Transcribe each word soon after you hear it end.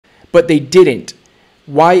but they didn't.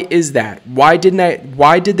 Why is that? Why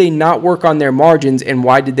did they not work on their margins, and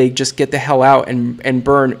why did they just get the hell out and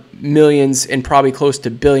burn millions and probably close to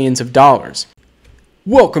billions of dollars?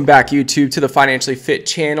 Welcome back, YouTube, to the Financially Fit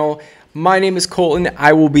channel. My name is Colton.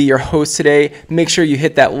 I will be your host today. Make sure you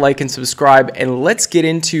hit that like and subscribe, and let's get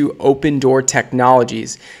into Opendoor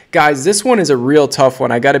Technologies. Guys, this one is a real tough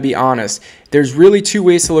one. I got to be honest. There's really two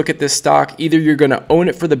ways to look at this stock. Either you're going to own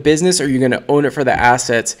it for the business or you're going to own it for the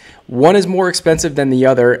assets. One is more expensive than the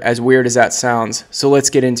other, as weird as that sounds. So let's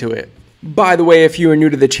get into it. By the way, if you are new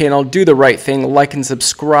to the channel, do the right thing, like and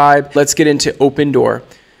subscribe. Let's get into Opendoor.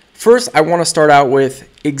 First, I want to start out with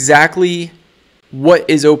exactly what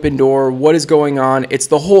is Opendoor, what is going on. It's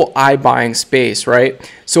the whole iBuying space,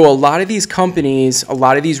 right? So a lot of these companies, a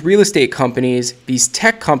lot of these real estate companies, these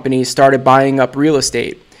tech companies started buying up real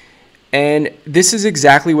estate. And this is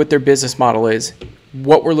exactly what their business model is,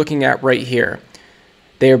 what we're looking at right here.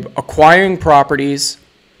 They're acquiring properties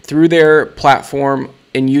through their platform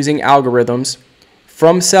and using algorithms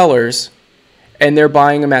from sellers, and they're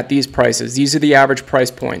buying them at these prices. These are the average price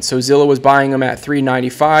points. So Zillow was buying them at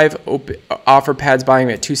 $395, OfferPad's buying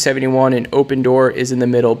them at $271, and Opendoor is in the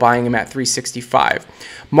middle, buying them at $365.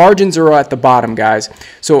 Margins are at the bottom, guys.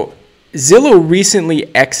 So Zillow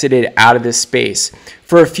recently exited out of this space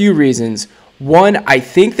for a few reasons. One, I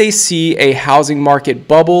think they see a housing market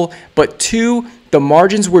bubble, but two, the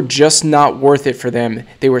margins were just not worth it for them.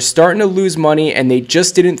 They were starting to lose money, and they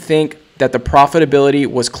just didn't think that the profitability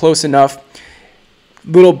was close enough.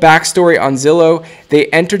 Little backstory on Zillow, they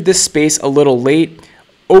entered this space a little late.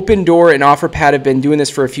 Opendoor and OfferPad have been doing this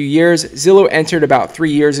for a few years. Zillow entered about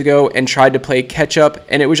 3 years ago and tried to play catch up,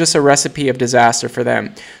 and it was just a recipe of disaster for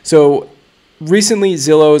them. So recently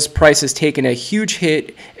Zillow's price has taken a huge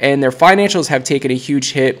hit, and their financials have taken a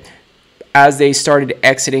huge hit as they started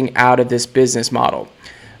exiting out of this business model.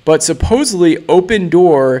 But supposedly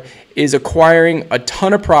Opendoor is acquiring a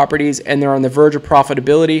ton of properties, and they're on the verge of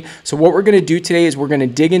profitability. So what we're going to do today is we're going to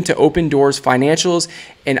dig into Opendoor's financials,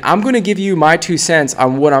 and I'm going to give you my 2 cents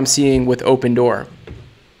on what I'm seeing with Opendoor.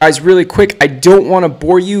 Guys, really quick, I don't want to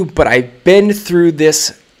bore you, but I've been through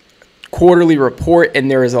this quarterly report, and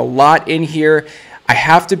there is a lot in here. I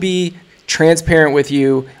have to be transparent with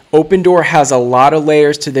you. Opendoor has a lot of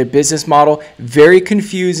layers to their business model. Very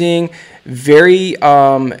confusing, very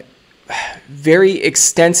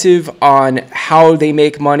extensive on how they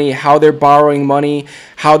make money, how they're borrowing money,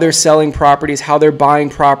 how they're selling properties, how they're buying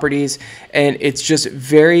properties, and it's just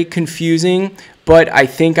very confusing. But I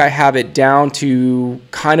think I have it down to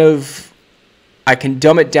I can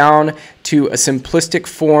dumb it down to a simplistic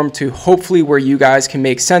form to hopefully where you guys can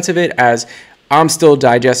make sense of it, as I'm still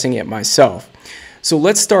digesting it myself. So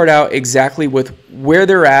let's start out exactly with where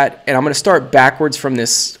they're at, and I'm going to start backwards from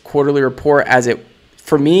this quarterly report, as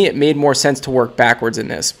for me, it made more sense to work backwards in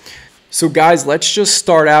this. So guys, let's just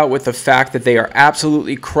start out with the fact that they are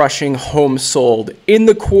absolutely crushing homes sold. In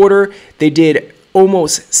the quarter, they did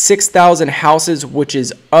almost 6,000 houses, which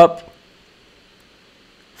is up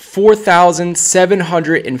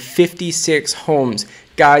 4,756 homes.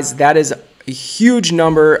 Guys, that is a huge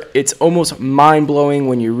number. It's almost mind-blowing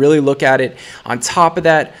when you really look at it. On top of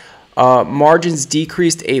that, margins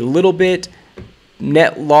decreased a little bit.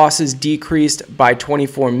 Net losses decreased by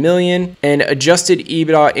 24 million, and adjusted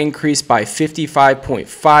EBITDA increased by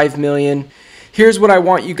 55.5 million. Here's what I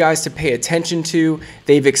want you guys to pay attention to.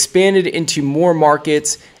 They've expanded into more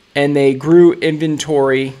markets, and they grew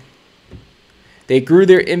inventory. They grew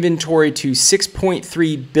their inventory to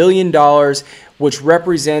 $6.3 billion, which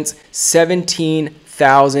represents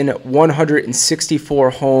 17,164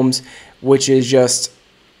 homes, which is just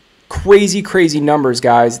crazy numbers,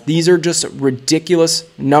 guys. These are just ridiculous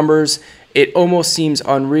numbers. It almost seems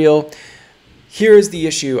unreal. Here's the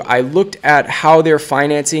issue. I looked at how their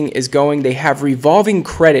financing is going. They have revolving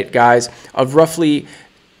credit, guys, of roughly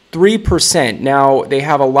 3%. Now, they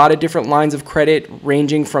have a lot of different lines of credit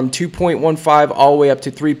ranging from 2.15 all the way up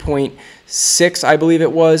to 3.6, I believe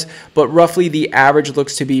it was, but roughly the average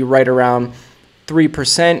looks to be right around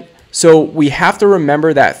 3%. So we have to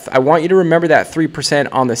remember that. I want you to remember that 3%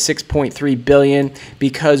 on the 6.3 billion,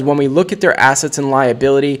 because when we look at their assets and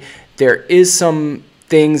liability, there is some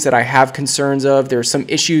things that I have concerns of. There's some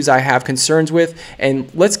issues I have concerns with,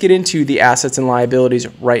 and let's get into the assets and liabilities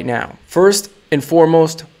right now. First and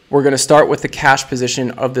foremost, we're going to start with the cash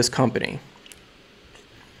position of this company.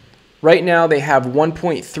 Right now, they have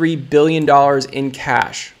 $1.3 billion in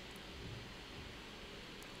cash.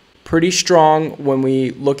 Pretty strong when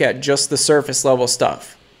we look at just the surface level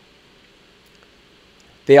stuff.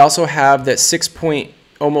 They also have that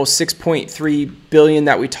almost 6.3 billion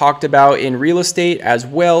that we talked about in real estate as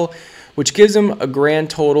well, which gives them a grand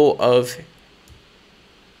total of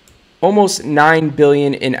almost 9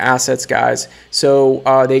 billion in assets, guys. So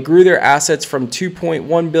they grew their assets from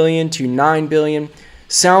 2.1 billion to 9 billion.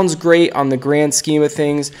 Sounds great on the grand scheme of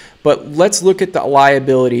things, but let's look at the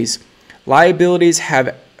liabilities. Liabilities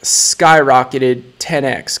have skyrocketed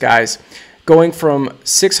 10x, guys, going from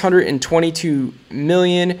 622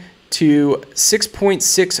 million to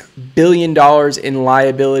 $6.6 billion in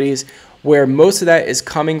liabilities, where most of that is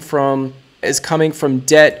coming from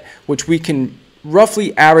debt, which we can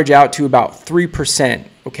roughly average out to about 3%.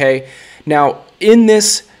 Okay. Now, in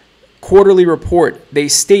this quarterly report, they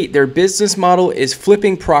state their business model is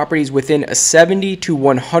flipping properties within a 70 to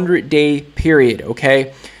 100 day period.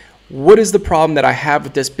 Okay. What is the problem that I have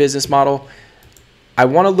with this business model? I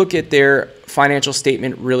want to look at their financial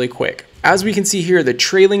statement really quick. As we can see here, the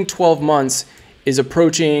trailing 12 months is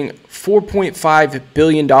approaching $4.5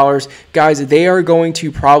 billion. Guys, they are going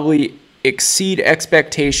to probably exceed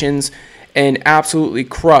expectations and absolutely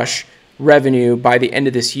crush revenue by the end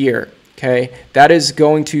of this year. Okay, that is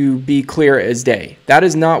going to be clear as day. That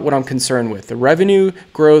is not what I'm concerned with. The revenue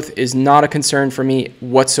growth is not a concern for me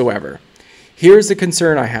whatsoever. Here's the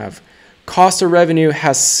concern I have. Cost of revenue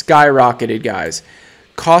has skyrocketed, guys.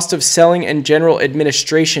 Cost of selling and general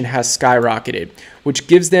administration has skyrocketed, which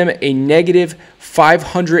gives them a negative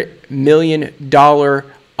 $500 million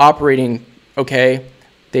operating, okay?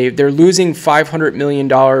 They're losing $500 million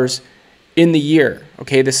in the year,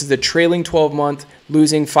 okay? This is the trailing 12 month,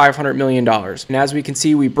 losing $500 million. And as we can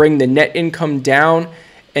see, we bring the net income down,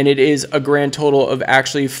 and it is a grand total of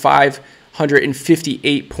actually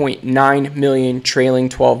 $558.9 million trailing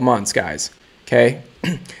 12 months, guys, okay?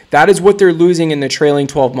 That is what they're losing in the trailing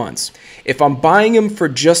 12 months. If I'm buying them for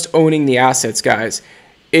just owning the assets, guys,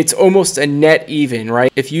 it's almost a net even,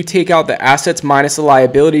 right? If you take out the assets minus the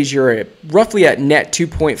liabilities, you're roughly at net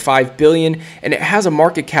 2.5 billion, and it has a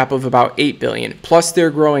market cap of about 8 billion, plus their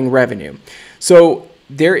growing revenue. So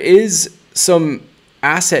there is some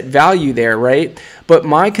asset value there, right? But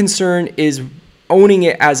my concern is owning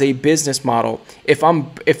it as a business model.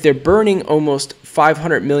 If they're burning almost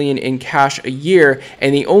 500 million in cash a year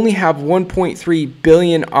and they only have 1.3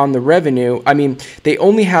 billion on the revenue, I mean, they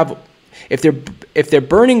only have, if they're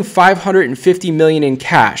burning 550 million in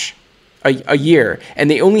cash a year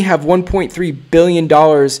and they only have 1.3 billion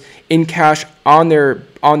dollars in cash on their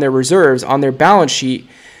reserves, on their balance sheet,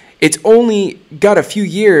 it's only got a few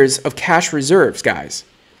years of cash reserves, guys.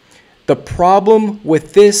 The problem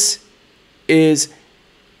with this is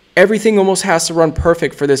everything almost has to run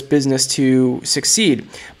perfect for this business to succeed.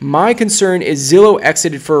 My concern is Zillow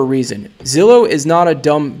exited for a reason. Zillow is not a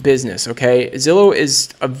dumb business, okay? Zillow is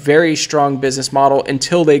a very strong business model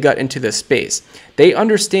until they got into this space. They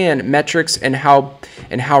understand metrics and how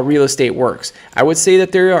real estate works. I would say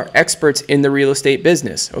that they are experts in the real estate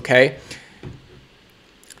business, okay?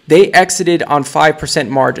 They exited on 5%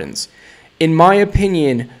 margins. In my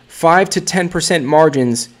opinion, 5 to 10%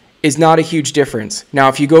 margins is not a huge difference. Now,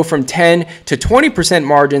 if you go from 10 to 20%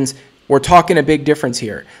 margins, we're talking a big difference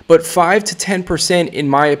here. But 5 to 10%, in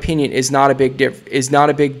my opinion, is not a big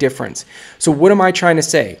difference. So what am I trying to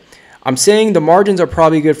say? I'm saying the margins are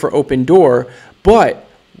probably good for Opendoor, but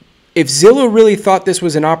if Zillow really thought this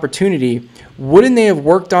was an opportunity, wouldn't they have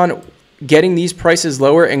worked on getting these prices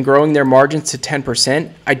lower and growing their margins to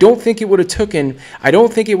 10%? I don't think it would have took them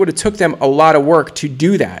a lot of work to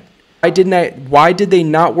do that. Why did they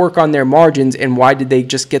not work on their margins, and why did they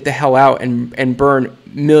just get the hell out and burn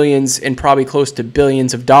millions and probably close to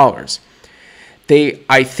billions of dollars?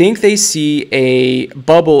 I think they see a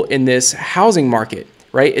bubble in this housing market,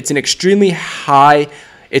 right? It's an extremely hot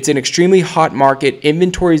market.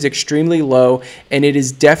 Inventory is extremely low, and it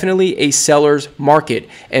is definitely a seller's market.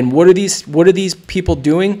 And what are these people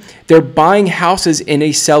doing? They're buying houses in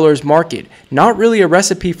a seller's market. Not really a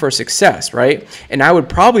recipe for success, right? And I would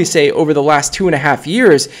probably say over the last 2.5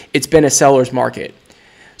 years, it's been a seller's market.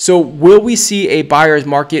 So will we see a buyer's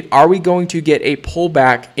market? Are we going to get a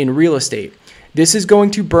pullback in real estate? This is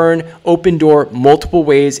going to burn Opendoor multiple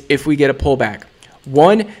ways if we get a pullback.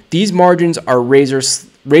 One, these margins are razor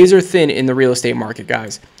thin in the real estate market,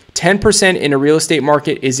 guys. 10% in a real estate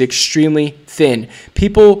market is extremely thin.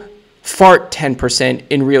 People fart 10%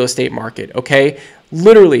 in real estate market, okay?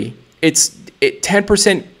 Literally,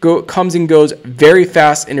 10% comes and goes very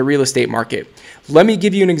fast in a real estate market. Let me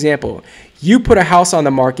give you an example. You put a house on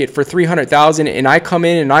the market for $300,000 and I come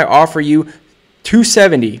in and I offer you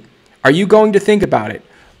 $270,000. Are you going to think about it?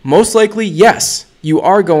 Most likely, yes. You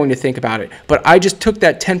are going to think about it, but I just took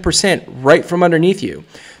that 10% right from underneath you.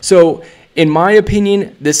 So In my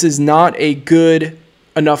opinion, this is not a good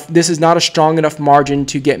enough, this is not a strong enough margin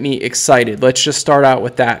to get me excited. Let's just start out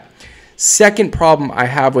with that. Second problem I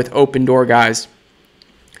have with Opendoor, guys,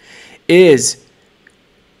 is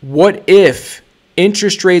what if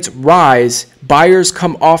interest rates rise, buyers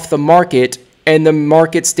come off the market, and the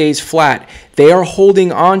market stays flat? They are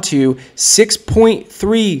holding on to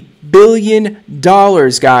 $6.3 billion,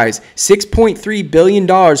 guys. $6.3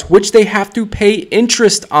 billion, which they have to pay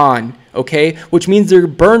interest on, okay? Which means their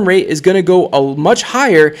burn rate is going to go much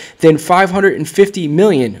higher than 550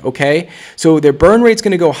 million, okay? So their burn rate is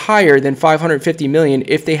going to go higher than 550 million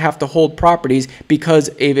if they have to hold properties because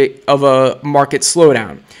of a market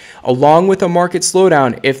slowdown. Along with a market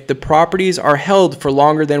slowdown, if the properties are held for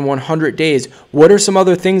longer than 100 days, what are some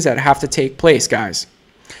other things that have to take place, guys?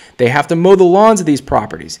 They have to mow the lawns of these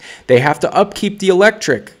properties. They have to upkeep the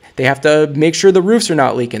electric. They have to make sure the roofs are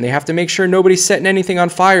not leaking. They have to make sure nobody's setting anything on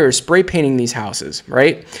fire or spray painting these houses,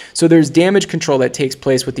 right? So there's damage control that takes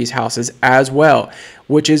place with these houses as well,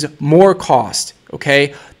 which is more cost,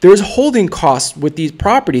 okay? There's holding costs with these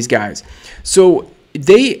properties, guys. So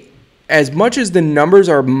as much as the numbers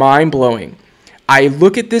are mind-blowing, I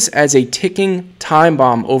look at this as a ticking time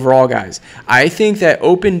bomb overall, guys. I think that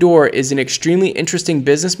Opendoor is an extremely interesting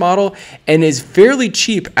business model and is fairly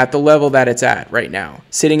cheap at the level that it's at right now,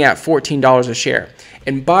 sitting at $14 a share.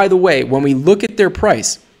 And by the way, when we look at their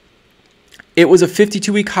price, it was a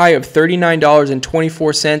 52-week high of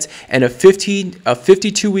 $39.24 and a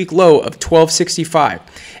 52-week low of $12.65.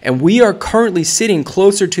 And we are currently sitting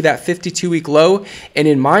closer to that 52-week low. And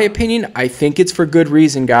in my opinion, I think it's for good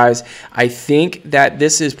reason, guys. I think that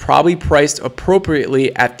this is probably priced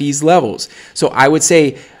appropriately at these levels. So I would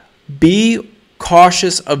say be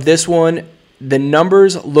cautious of this one. The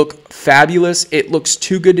numbers look fabulous. It looks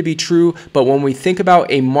too good to be true. But when we think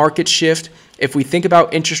about a market shift, if we think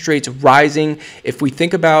about interest rates rising, if we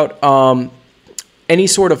think about any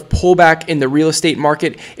sort of pullback in the real estate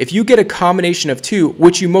market, if you get a combination of two,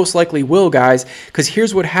 which you most likely will, guys, because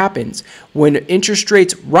here's what happens. When interest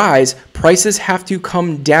rates rise, prices have to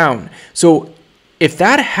come down. So if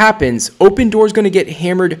that happens, Opendoor is going to get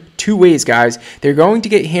hammered two ways, guys. They're going to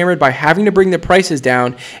get hammered by having to bring the prices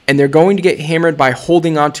down, and they're going to get hammered by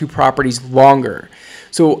holding on to properties longer.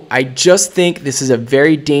 So I just think this is a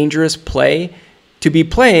very dangerous play to be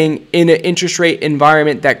playing in an interest rate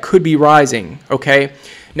environment that could be rising, okay?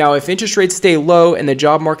 Now, if interest rates stay low and the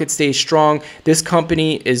job market stays strong, this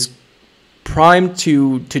company is primed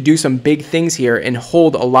to do some big things here and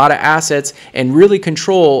hold a lot of assets and really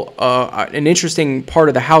control an interesting part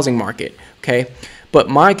of the housing market, okay? But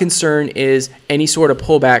my concern is any sort of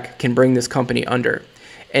pullback can bring this company under,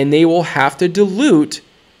 and they will have to dilute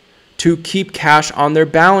to keep cash on their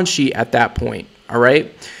balance sheet at that point, all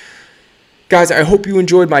right? Guys, I hope you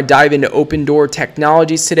enjoyed my dive into Opendoor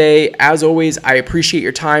Technologies today. As always, I appreciate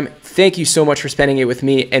your time. Thank you so much for spending it with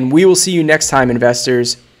me, and we will see you next time,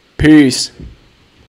 investors. Peace.